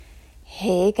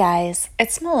Hey guys,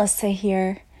 it's Melissa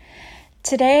here.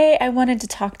 Today I wanted to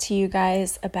talk to you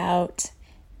guys about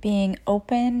being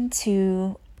open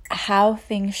to how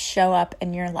things show up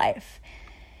in your life.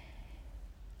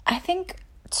 I think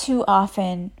too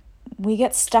often we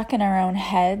get stuck in our own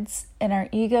heads and our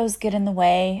egos get in the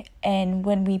way, and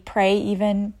when we pray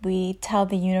even, we tell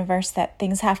the universe that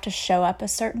things have to show up a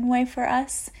certain way for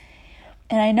us.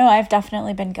 And I know I've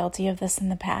definitely been guilty of this in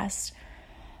the past.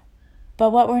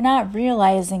 But what we're not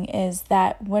realizing is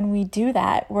that when we do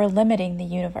that, we're limiting the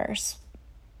universe.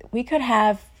 We could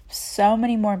have so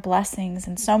many more blessings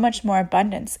and so much more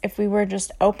abundance if we were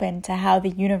just open to how the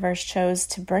universe chose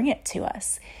to bring it to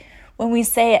us. When we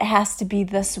say it has to be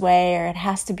this way or it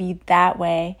has to be that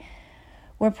way,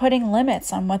 we're putting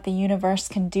limits on what the universe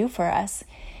can do for us.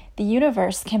 The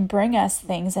universe can bring us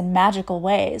things in magical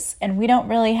ways, and we don't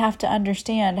really have to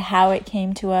understand how it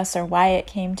came to us or why it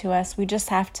came to us. We just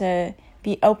have to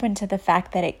be open to the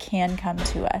fact that it can come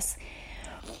to us.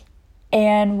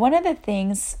 And one of the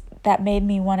things that made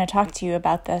me want to talk to you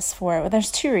about this there's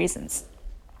two reasons.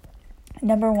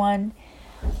 Number one,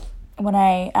 when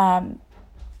I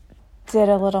did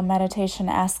a little meditation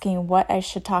asking what I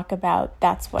should talk about,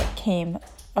 that's what came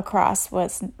across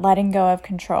was letting go of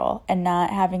control and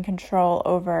not having control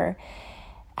over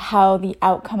how the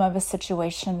outcome of a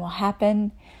situation will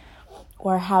happen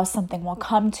or how something will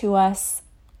come to us.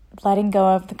 Letting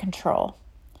go of the control.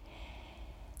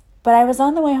 But I was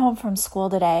on the way home from school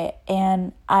today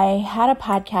and I had a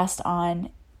podcast on,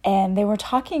 and they were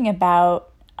talking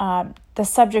about the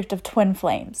subject of twin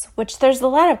flames, which there's a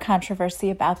lot of controversy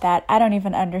about that. I don't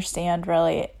even understand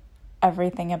really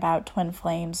everything about twin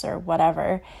flames or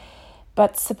whatever.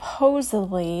 But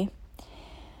supposedly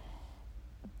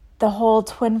the whole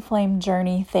twin flame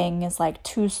journey thing is like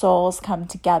two souls come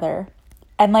together.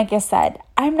 And like I said,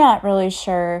 I'm not really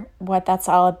sure what that's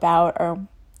all about or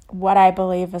what I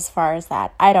believe as far as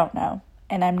that. I don't know.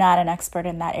 And I'm not an expert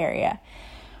in that area.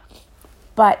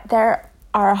 But there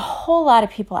are a whole lot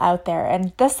of people out there.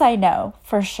 And this I know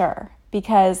for sure,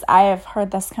 because I have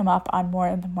heard this come up on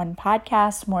more than one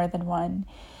podcast, more than one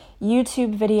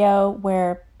YouTube video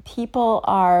where people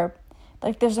are,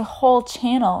 like there's a whole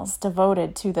channels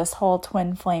devoted to this whole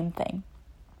twin flame thing.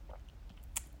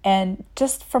 And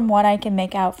just from what I can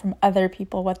make out from other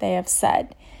people, what they have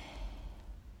said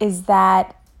is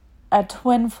that a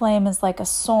twin flame is like a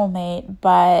soulmate,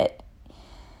 but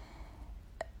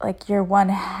like you're one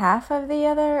half of the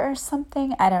other or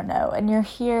something. I don't know. And you're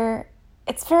here.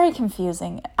 It's very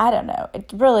confusing. I don't know. It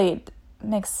really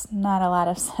makes not a lot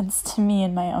of sense to me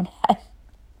in my own head.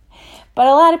 But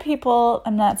a lot of people,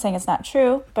 I'm not saying it's not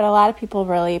true, but a lot of people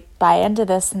really buy into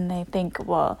this and they think,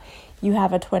 well, you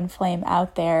have a twin flame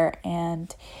out there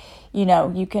and, you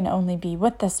know, you can only be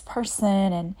with this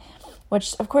person, and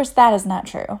which, of course, that is not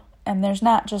true. And there's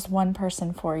not just one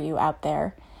person for you out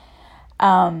there.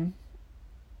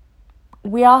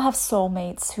 We all have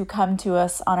soulmates who come to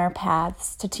us on our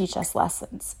paths to teach us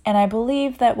lessons. And I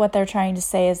believe that what they're trying to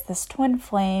say is this twin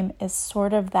flame is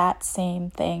sort of that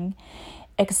same thing,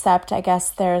 except I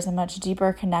guess there's a much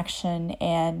deeper connection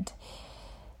and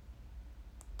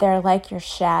they're like your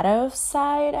shadow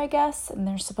side, I guess, and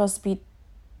they're supposed to be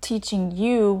teaching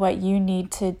you what you need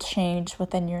to change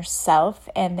within yourself,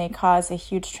 and they cause a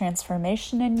huge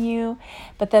transformation in you.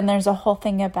 But then there's a whole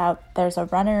thing about there's a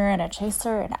runner and a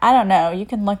chaser, and I don't know, you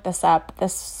can look this up.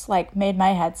 This like made my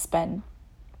head spin.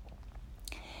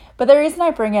 But the reason I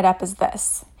bring it up is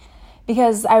this,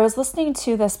 because I was listening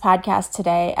to this podcast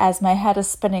today as my head is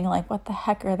spinning like, what the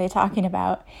heck are they talking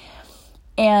about?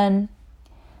 And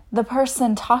the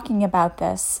person talking about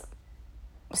this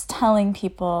was telling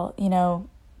people, you know,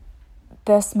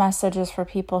 this message is for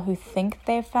people who think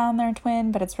they've found their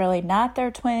twin, but it's really not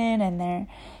their twin, and they're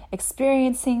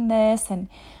experiencing this. And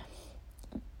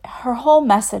her whole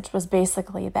message was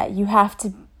basically that you have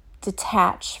to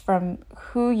detach from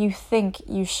who you think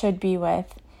you should be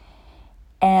with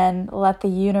and let the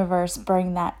universe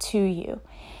bring that to you.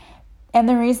 And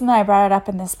the reason that I brought it up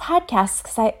in this podcast is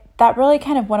because that really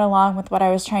kind of went along with what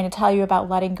I was trying to tell you about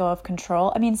letting go of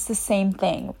control. I mean, it's the same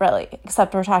thing, really,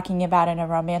 except we're talking about in a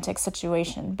romantic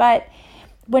situation. But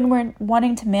when we're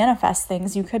wanting to manifest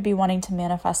things, you could be wanting to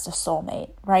manifest a soulmate,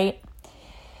 right?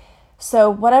 So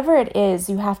whatever it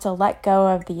is, you have to let go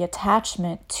of the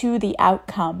attachment to the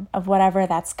outcome of whatever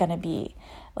that's going to be.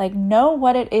 Like, know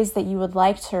what it is that you would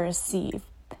like to receive,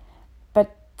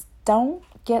 but don't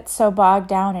get so bogged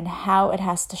down in how it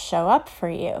has to show up for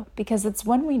you, because it's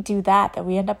when we do that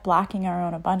we end up blocking our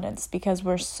own abundance, because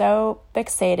we're so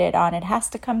fixated on it has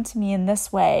to come to me in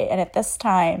this way and at this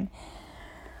time.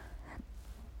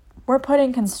 we're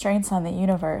putting constraints on the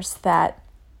universe that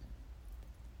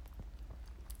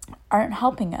aren't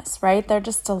helping us, right? They're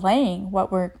just delaying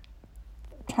what we're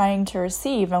trying to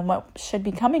receive and what should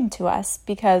be coming to us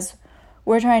because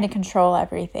we're trying to control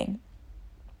everything.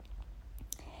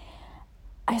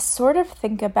 I sort of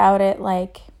think about it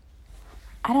like,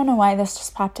 I don't know why this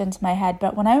just popped into my head,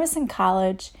 but when I was in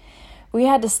college, we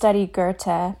had to study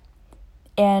Goethe,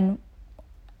 and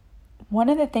one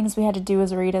of the things we had to do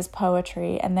was read his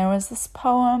poetry, and there was this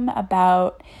poem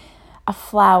about a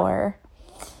flower,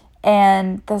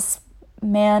 and this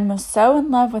man was so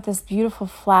in love with this beautiful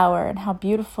flower and how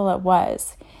beautiful it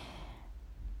was,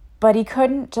 but he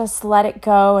couldn't just let it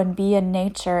go and be in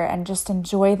nature and just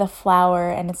enjoy the flower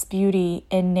and its beauty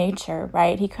in nature,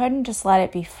 right? He couldn't just let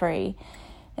it be free.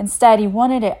 Instead, he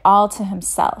wanted it all to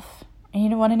himself. And he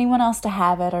didn't want anyone else to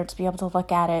have it or to be able to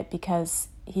look at it because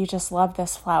he just loved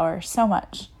this flower so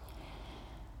much.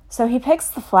 So he picks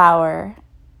the flower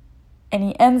and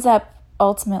he ends up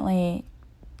ultimately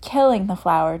killing the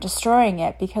flower, destroying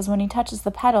it, because when he touches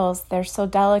the petals, they're so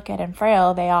delicate and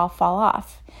frail, they all fall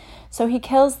off. So he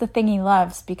kills the thing he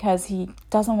loves because he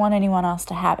doesn't want anyone else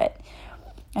to have it.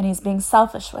 And he's being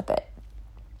selfish with it.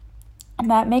 And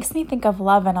that makes me think of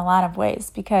love in a lot of ways,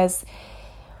 because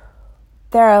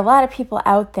there are a lot of people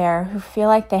out there who feel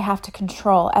like they have to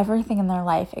control everything in their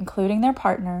life, including their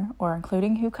partner or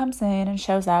including who comes in and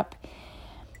shows up.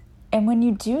 And when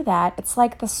you do that, it's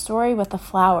like the story with the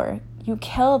flower. You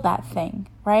kill that thing,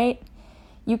 right?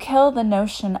 You kill the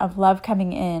notion of love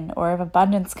coming in or of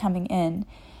abundance coming in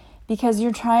because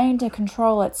you're trying to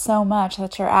control it so much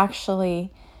that you're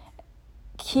actually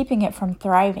keeping it from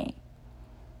thriving.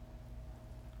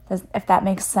 If that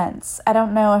makes sense. I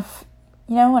don't know if,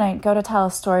 when I go to tell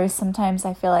a story, sometimes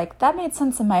I feel like that made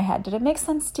sense in my head. Did it make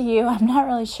sense to you? I'm not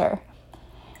really sure.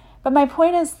 But my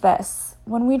point is this: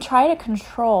 when we try to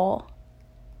control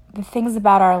the things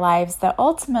about our lives that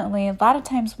ultimately, a lot of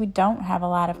times we don't have a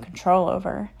lot of control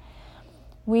over,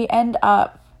 we end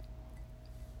up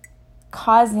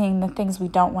causing the things we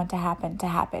don't want to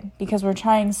happen because we're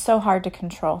trying so hard to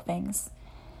control things.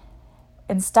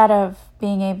 Instead of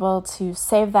being able to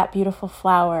save that beautiful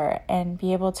flower and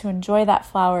be able to enjoy that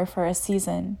flower for a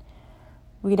season,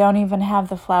 we don't even have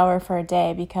the flower for a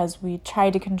day because we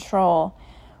tried to control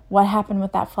what happened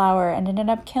with that flower and ended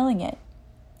up killing it,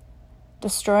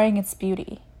 destroying its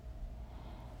beauty.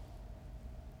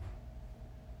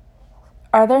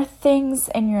 Are there things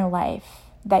in your life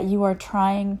that you are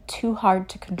trying too hard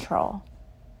to control?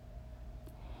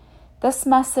 This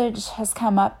message has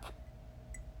come up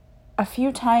a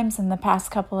few times in the past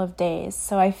couple of days,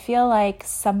 so I feel like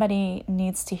somebody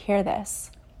needs to hear this.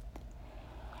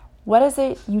 What is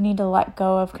it you need to let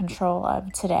go of control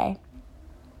of today?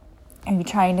 Are you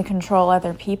trying to control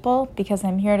other people? Because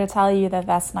I'm here to tell you that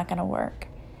that's not going to work.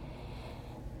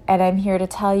 And I'm here to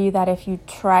tell you that if you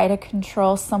try to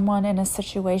control someone in a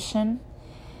situation,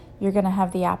 you're going to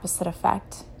have the opposite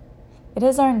effect. It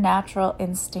is our natural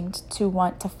instinct to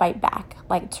want to fight back,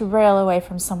 like to rail away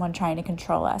from someone trying to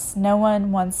control us. No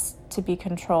one wants to be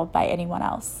controlled by anyone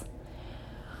else.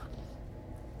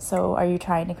 So are you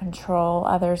trying to control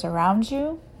others around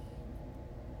you?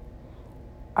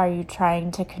 Are you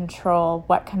trying to control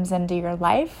what comes into your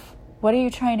life? What are you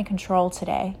trying to control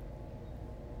today?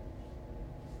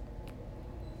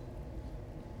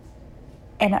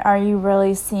 And are you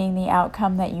really seeing the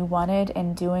outcome that you wanted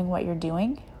in doing what you're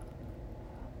doing?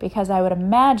 Because I would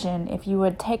imagine if you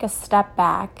would take a step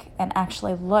back and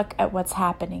actually look at what's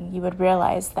happening, you would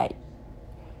realize that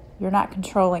you're not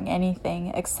controlling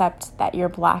anything except that you're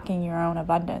blocking your own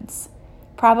abundance.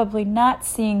 Probably not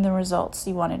seeing the results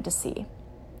you wanted to see.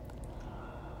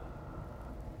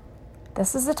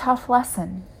 This is a tough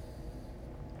lesson.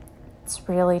 It's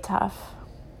really tough.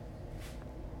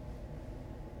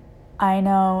 I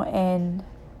know in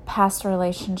past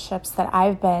relationships that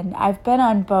I've been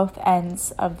on both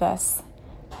ends of this.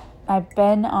 I've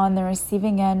been on the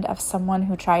receiving end of someone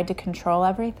who tried to control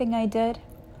everything I did.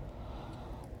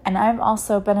 And I've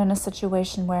also been in a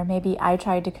situation where maybe I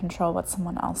tried to control what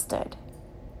someone else did.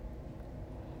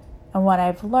 And what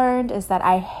I've learned is that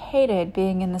I hated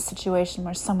being in the situation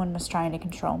where someone was trying to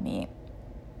control me.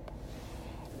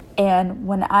 And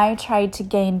when I tried to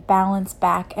gain balance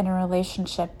back in a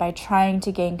relationship by trying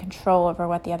to gain control over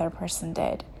what the other person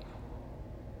did,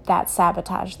 that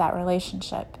sabotaged that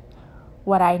relationship.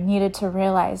 What I needed to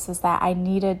realize is that I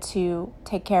needed to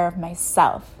take care of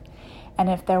myself. And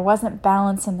if there wasn't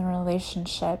balance in the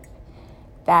relationship,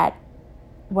 that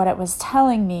what it was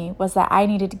telling me was that I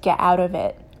needed to get out of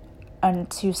it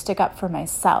and to stick up for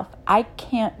myself. I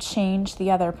can't change the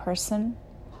other person,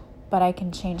 but I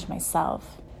can change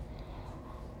myself.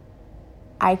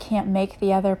 I can't make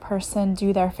the other person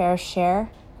do their fair share,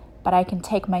 but I can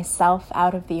take myself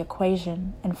out of the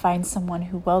equation and find someone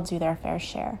who will do their fair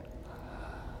share.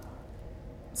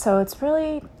 So it's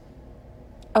really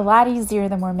a lot easier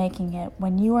than we're making it.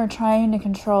 When you are trying to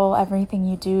control everything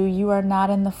you do, you are not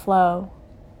in the flow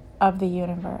of the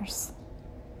universe.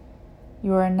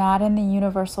 You are not in the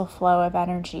universal flow of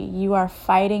energy. You are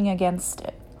fighting against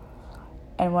it.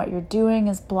 And what you're doing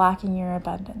is blocking your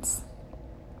abundance.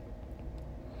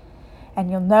 And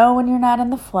you'll know when you're not in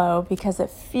the flow because it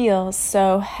feels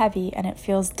so heavy and it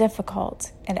feels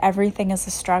difficult and everything is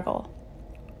a struggle.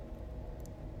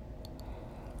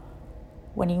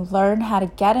 When you learn how to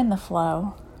get in the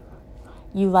flow,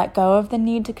 you let go of the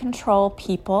need to control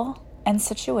people and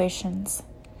situations,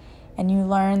 and you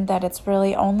learn that it's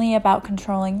really only about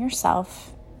controlling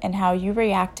yourself and how you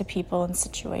react to people and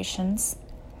situations,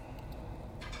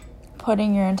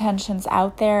 putting your intentions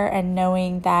out there and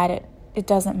knowing that it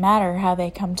doesn't matter how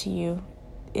they come to you.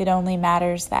 It only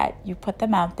matters that you put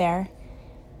them out there,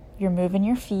 you're moving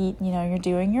your feet, you're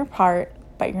doing your part,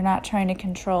 but you're not trying to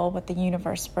control what the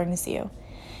universe brings you.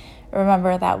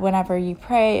 Remember that whenever you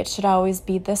pray, it should always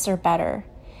be this or better.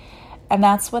 And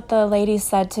that's what the lady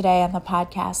said today on the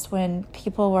podcast when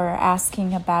people were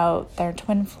asking about their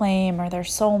twin flame or their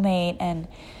soulmate. And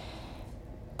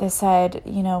they said,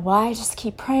 well, I just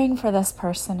keep praying for this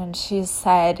person. And she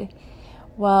said,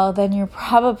 well, then you're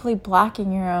probably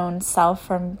blocking your own self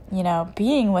from,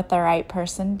 being with the right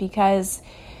person, because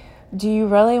do you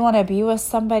really want to be with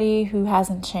somebody who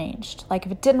hasn't changed? Like,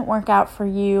 if it didn't work out for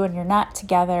you and you're not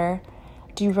together,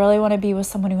 do you really want to be with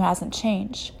someone who hasn't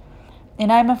changed?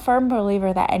 And I'm a firm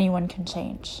believer that anyone can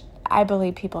change. I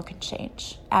believe people can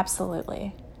change.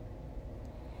 Absolutely.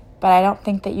 But I don't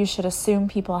think that you should assume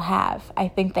people have. I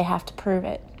think they have to prove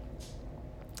it.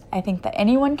 I think that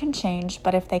anyone can change,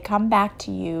 but if they come back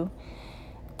to you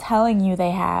telling you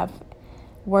they have,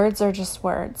 words are just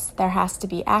words. There has to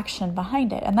be action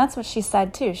behind it. And that's what she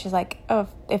said too. She's like, oh,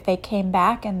 if they came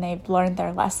back and they've learned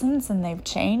their lessons and they've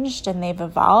changed and they've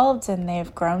evolved and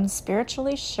they've grown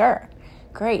spiritually, sure,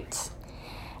 great.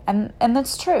 And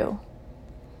that's true.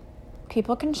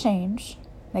 People can change.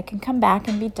 They can come back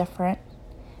and be different,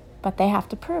 but they have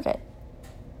to prove it.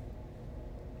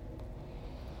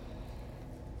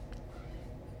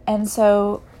 And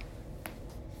so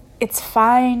it's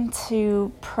fine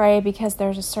to pray because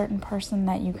there's a certain person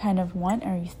that you kind of want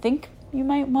or you think you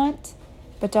might want,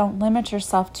 but don't limit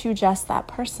yourself to just that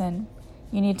person.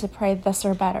 You need to pray this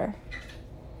or better.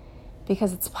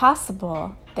 Because it's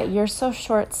possible that you're so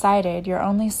short-sighted, you're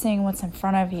only seeing what's in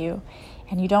front of you,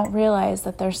 and you don't realize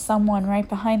that there's someone right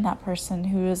behind that person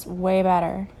who is way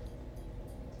better.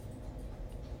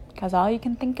 Because all you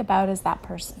can think about is that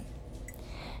person.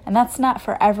 And that's not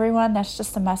for everyone. That's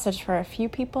just a message for a few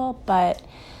people. But,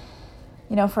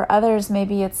 for others,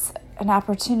 maybe it's an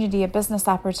opportunity, a business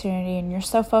opportunity, and you're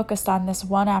so focused on this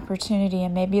one opportunity,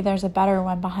 and maybe there's a better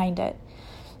one behind it.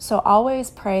 So always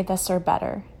pray this or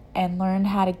better and learn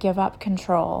how to give up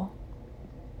control.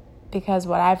 Because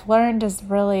what I've learned is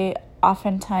really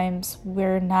oftentimes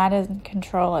we're not in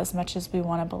control as much as we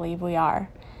want to believe we are.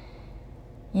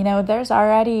 There's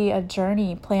already a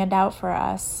journey planned out for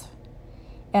us.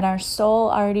 And our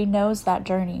soul already knows that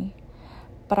journey,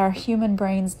 but our human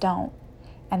brains don't.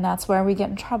 And that's where we get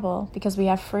in trouble, because we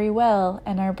have free will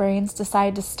and our brains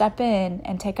decide to step in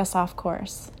and take us off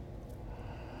course.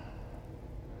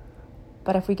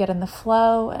 But if we get in the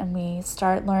flow and we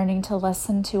start learning to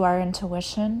listen to our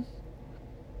intuition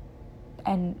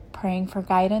and praying for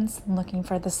guidance and looking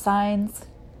for the signs,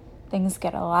 things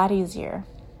get a lot easier.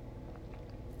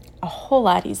 A whole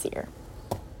lot easier.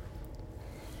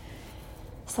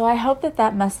 So I hope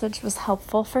that message was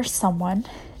helpful for someone.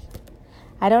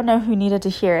 I don't know who needed to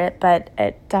hear it, but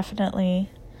it definitely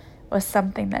was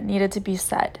something that needed to be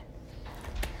said.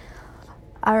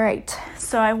 All right,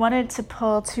 so I wanted to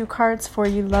pull 2 cards for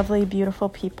you lovely, beautiful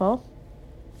people.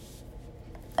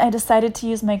 I decided to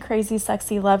use my Crazy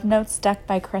Sexy Love Notes deck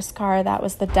by Chris Carr. That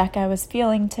was the deck I was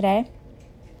feeling today.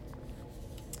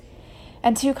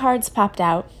 And 2 cards popped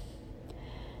out.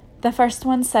 The first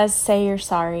one says, say you're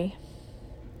sorry.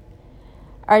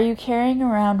 Are you carrying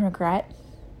around regret?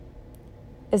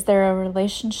 Is there a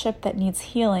relationship that needs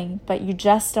healing, but you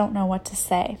just don't know what to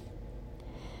say?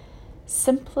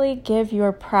 Simply give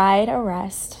your pride a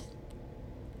rest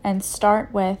and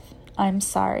start with, I'm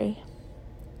sorry.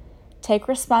 Take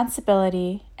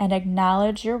responsibility and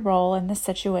acknowledge your role in the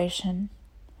situation.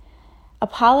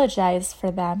 Apologize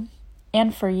for them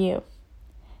and for you.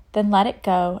 Then let it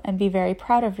go and be very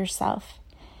proud of yourself.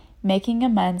 Making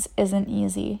amends isn't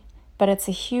easy, but it's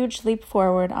a huge leap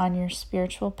forward on your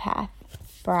spiritual path.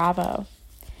 Bravo.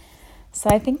 So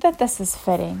I think that this is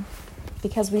fitting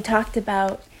because we talked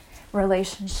about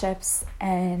relationships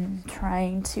and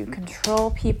trying to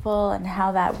control people and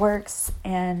how that works.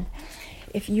 And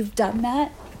if you've done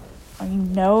that, or you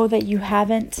know that you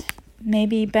haven't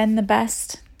maybe been the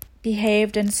best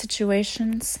behaved in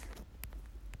situations,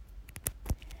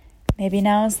 maybe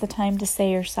now is the time to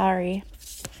say you're sorry.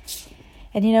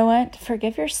 And you know what?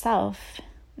 Forgive yourself.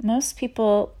 Most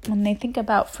people, when they think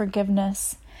about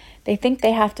forgiveness, they think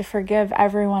they have to forgive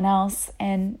everyone else.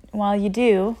 And while you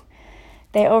do,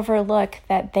 they overlook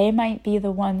that they might be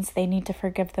the ones they need to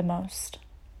forgive the most.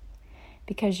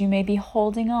 Because you may be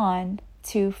holding on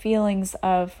to feelings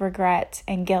of regret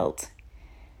and guilt.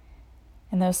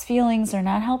 And those feelings are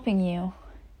not helping you.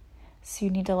 So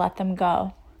you need to let them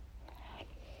go.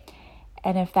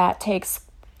 And if that takes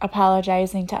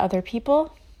apologizing to other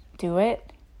people, do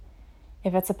it.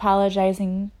 If it's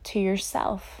apologizing to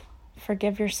yourself,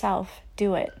 forgive yourself,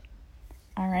 do it.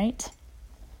 All right?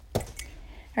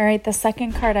 All right, the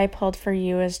second card I pulled for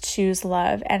you is Choose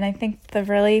Love. And I think the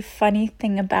really funny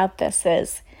thing about this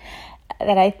is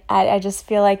that I just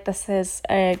feel like this is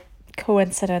a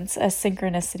coincidence, a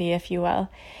synchronicity, if you will.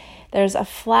 There's a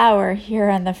flower here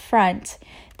on the front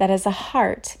that is a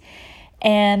heart.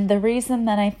 And the reason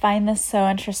that I find this so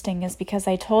interesting is because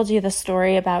I told you the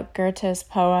story about Goethe's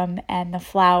poem and the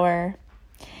flower.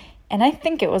 And I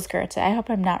think it was Goethe. I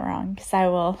hope I'm not wrong, because I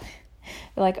will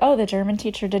be like, oh, the German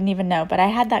teacher didn't even know. But I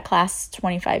had that class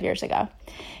 25 years ago.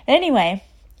 Anyway,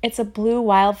 it's a blue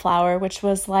wildflower, which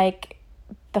was like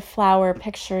the flower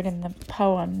pictured in the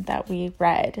poem that we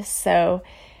read. So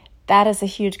that is a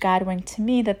huge God wink to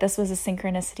me that this was a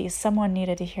synchronicity. Someone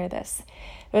needed to hear this.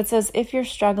 It says, if you're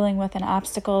struggling with an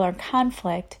obstacle or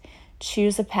conflict,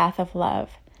 choose a path of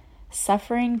love.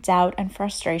 Suffering, doubt, and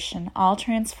frustration all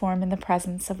transform in the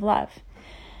presence of love.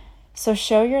 So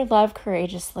show your love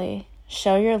courageously.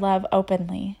 Show your love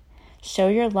openly. Show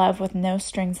your love with no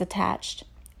strings attached.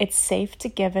 It's safe to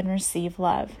give and receive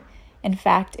love. In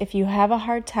fact, if you have a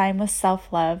hard time with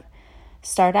self-love,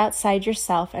 start outside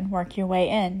yourself and work your way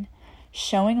in.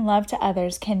 Showing love to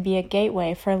others can be a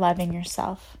gateway for loving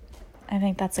yourself. I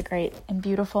think that's a great and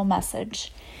beautiful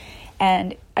message.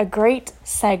 And a great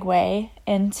segue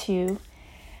into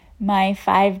my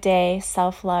 5-day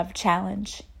self-love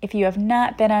challenge. If you have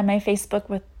not been on my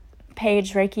Facebook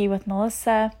page, Reiki with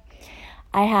Melissa,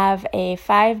 I have a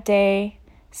 5-day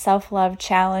self-love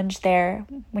challenge there.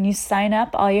 When you sign up,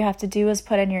 all you have to do is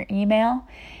put in your email,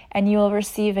 and you will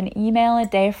receive an email a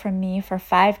day from me for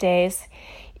 5 days.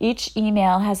 Each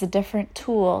email has a different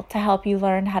tool to help you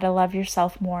learn how to love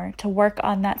yourself more, to work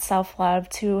on that self-love,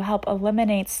 to help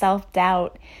eliminate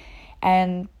self-doubt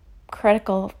and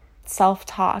critical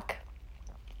self-talk.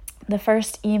 The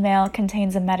first email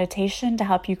contains a meditation to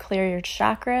help you clear your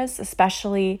chakras,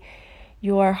 especially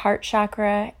your heart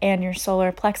chakra and your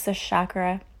solar plexus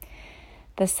chakra.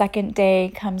 The second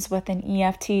day comes with an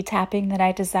EFT tapping that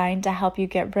I designed to help you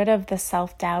get rid of the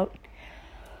self-doubt.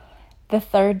 The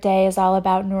third day is all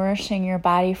about nourishing your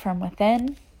body from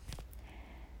within.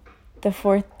 The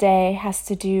fourth day has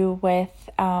to do with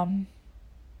an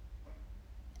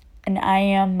I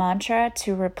am mantra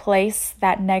to replace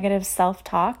that negative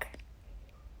self-talk.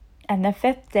 And the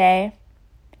fifth day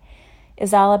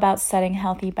is all about setting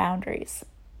healthy boundaries.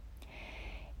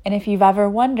 And if you've ever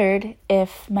wondered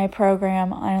if my program,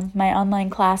 my online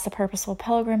class, A Purposeful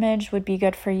Pilgrimage, would be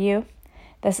good for you,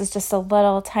 this is just a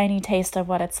little tiny taste of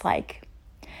what it's like.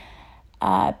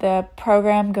 The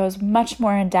program goes much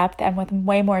more in depth and with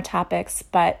way more topics,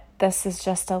 but this is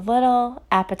just a little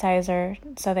appetizer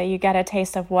so that you get a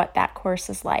taste of what that course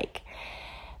is like.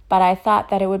 But I thought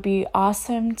that it would be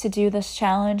awesome to do this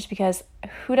challenge because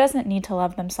who doesn't need to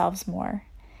love themselves more?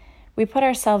 We put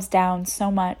ourselves down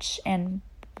so much and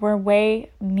we're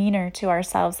way meaner to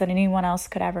ourselves than anyone else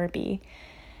could ever be.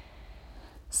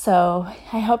 So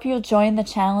I hope you'll join the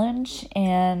challenge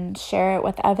and share it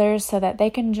with others so that they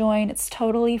can join. It's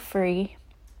totally free.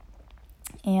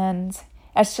 And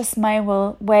it's just my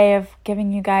way of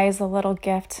giving you guys a little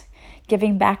gift,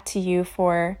 giving back to you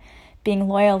for being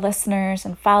loyal listeners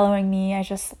and following me. I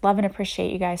just love and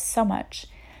appreciate you guys so much.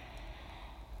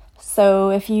 So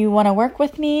if you want to work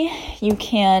with me, you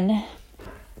can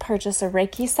purchase a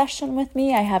Reiki session with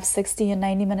me. I have 60 and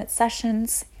 90-minute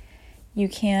sessions. You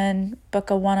can book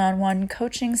a one-on-one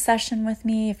coaching session with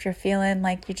me if you're feeling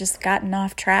like you've just gotten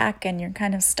off track and you're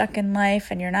kind of stuck in life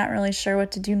and you're not really sure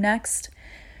what to do next.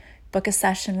 Book a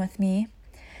session with me.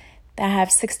 I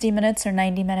have 60 minutes or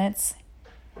 90 minutes.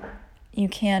 You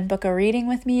can book a reading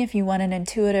with me if you want an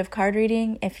intuitive card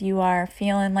reading, if you are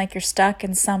feeling like you're stuck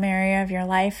in some area of your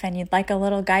life and you'd like a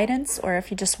little guidance, or if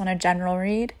you just want a general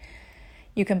read.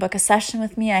 You can book a session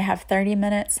with me. I have 30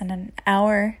 minutes and an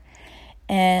hour.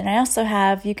 And I also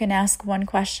have, you can ask one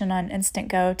question on Instant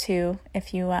Go too,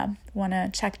 if you want to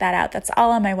check that out. That's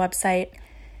all on my website.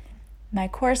 My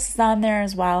course is on there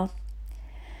as well.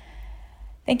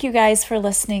 Thank you guys for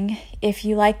listening. If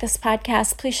you like this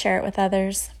podcast, please share it with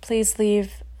others. Please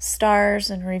leave stars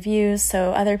and reviews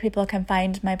so other people can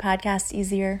find my podcast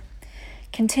easier.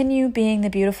 Continue being the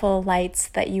beautiful lights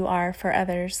that you are for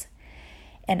others.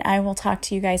 And I will talk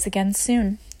to you guys again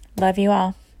soon. Love you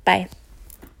all. Bye.